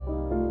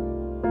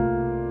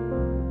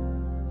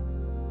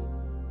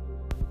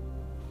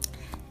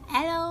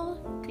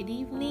Good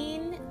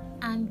evening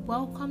and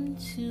welcome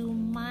to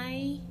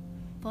my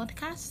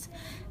podcast.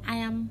 I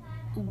am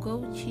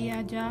Ugo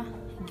Chiaja,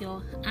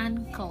 your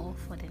anchor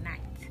for the night.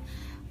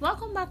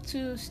 Welcome back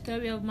to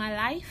Story of My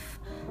Life.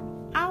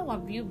 How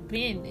have you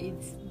been?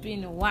 It's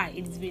been a while.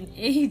 It's been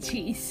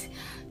ages.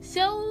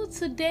 So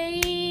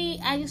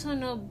today I just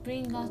want to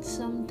bring out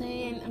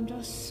something. I'm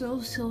just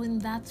so in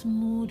that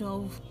mood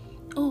of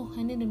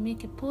I need to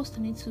make a post.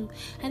 I need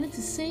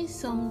to say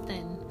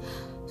something.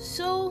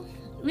 So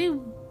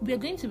we're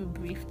going to be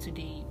brief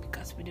today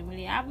because we don't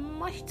really have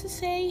much to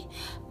say,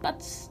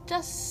 but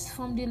just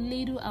from the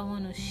little I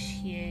want to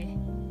share,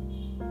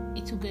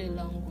 it will go a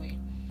long way.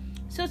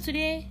 So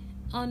today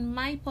on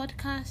my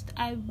podcast,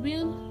 I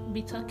will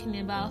be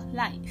talking about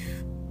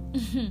life.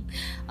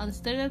 On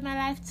Story of My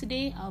Life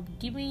today, I'll be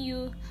giving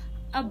you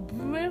a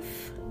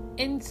brief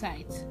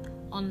insight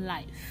on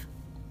life.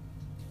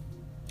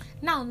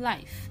 Now,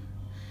 life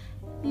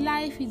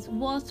is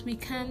what we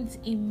can't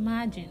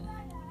imagine.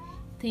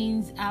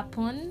 Things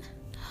happen,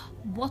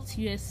 what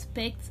you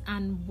expect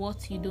and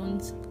what you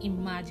don't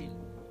imagine.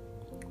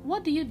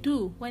 What do you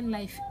do when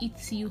life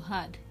hits you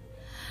hard?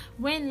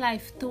 When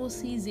life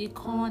tosses a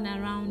corn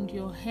around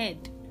your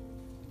head?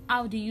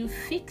 How do you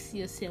fix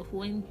yourself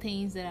when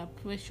things that are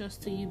precious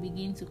to you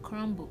begin to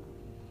crumble?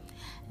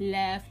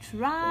 Left,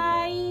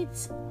 right,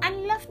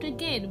 and left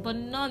again, but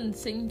none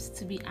seems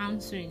to be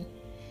answering.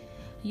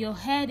 Your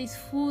head is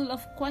full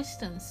of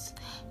questions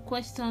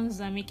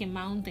that make a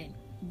mountain,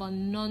 but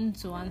none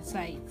to answer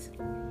it.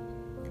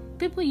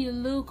 People you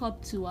look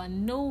up to are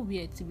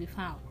nowhere to be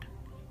found.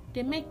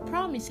 They make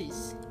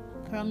promises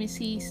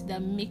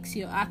that makes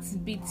your heart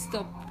beat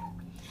stop,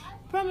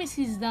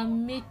 promises that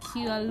make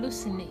you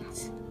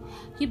hallucinate.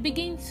 You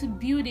begin to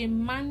build a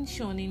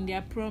mansion in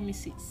their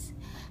promises,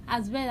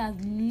 as well as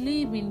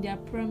live in their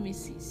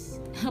promises.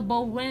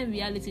 But when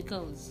reality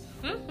comes,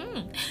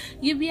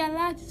 you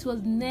realize it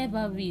was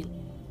never real.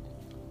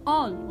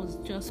 All was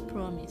just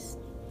promise.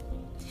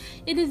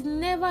 It is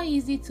never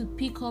easy to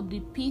pick up the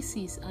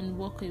pieces and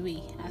walk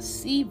away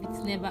as if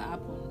it never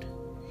happened.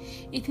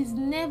 It is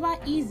never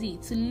easy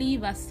to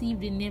live as if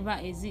they never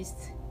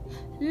exist.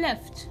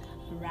 Left,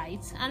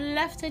 right, and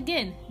left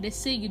again, they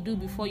say you do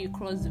before you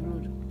cross the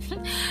road.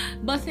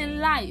 But in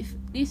life,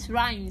 these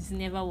rhymes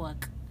never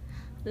work.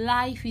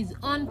 Life is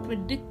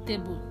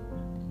unpredictable.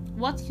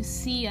 What you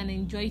see and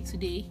enjoy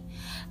today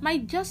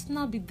might just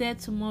not be there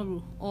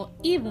tomorrow or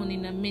even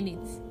in a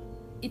minute.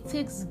 It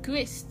takes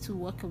grace to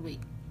walk away,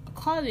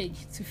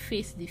 courage to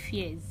face the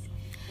fears,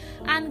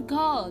 and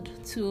God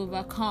to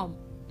overcome.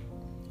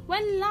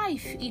 When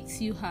life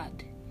hits you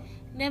hard,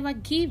 never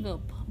give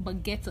up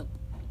but get up.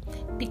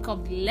 Pick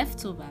up the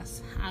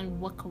leftovers and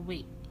walk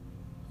away.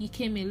 You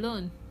came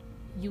alone,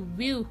 you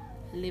will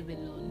live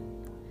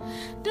alone.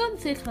 Don't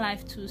take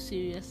life too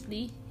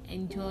seriously.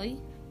 Enjoy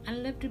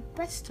and live the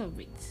best of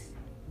it.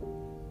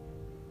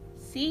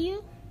 See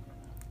you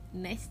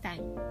next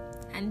time.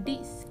 And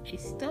this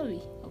is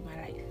Story of My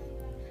Life.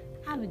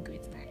 Have a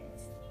great night.